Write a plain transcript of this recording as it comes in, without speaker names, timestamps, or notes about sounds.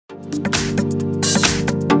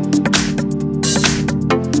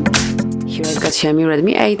Here I've got Xiaomi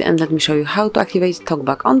Redmi 8 and let me show you how to activate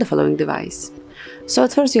Talkback on the following device. So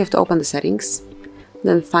at first you have to open the settings,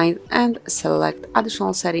 then find and select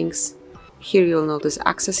additional settings. Here you'll notice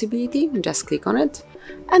accessibility, just click on it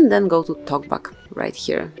and then go to Talkback right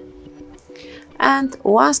here. And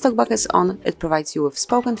once Talkback is on, it provides you with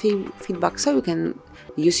spoken feedback, so you can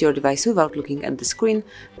use your device without looking at the screen.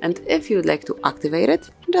 And if you'd like to activate it,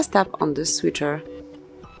 just tap on this switcher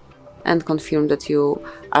and confirm that you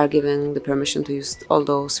are given the permission to use all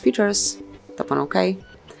those features. Tap on OK.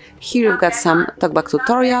 Here you've got some Talkback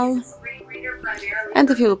tutorial, and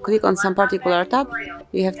if you click on some particular tab,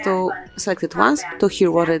 you have to select it once to hear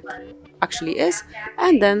what it actually is,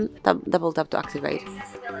 and then double tap to activate.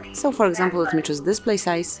 So for example, let me choose display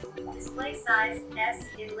size. Display size S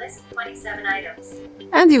in list 27 items.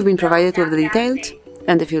 And you've been provided with the detailed,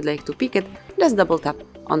 and if you'd like to pick it, just double tap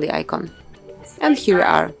on the icon. And here we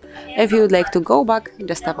are. If you would like to go back,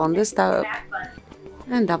 just tap on this tab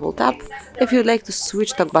and double tap. If you'd like to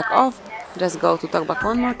switch Talkback off, just go to Talkback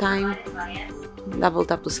one more time, double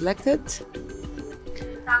tap to select it,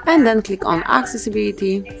 and then click on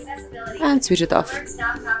accessibility and switch it off.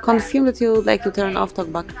 Confirm that you would like to turn off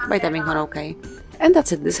Talkback by tapping on OK. And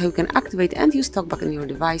that's it. This is how you can activate and use Talkback in your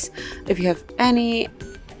device. If you have any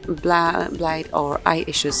blight or eye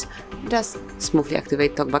issues, just smoothly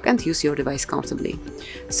activate Talkback and use your device comfortably.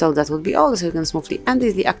 So that would be all, so you can smoothly and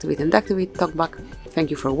easily activate and deactivate Talkback.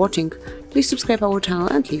 Thank you for watching. Please subscribe our channel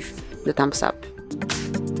and leave the thumbs up.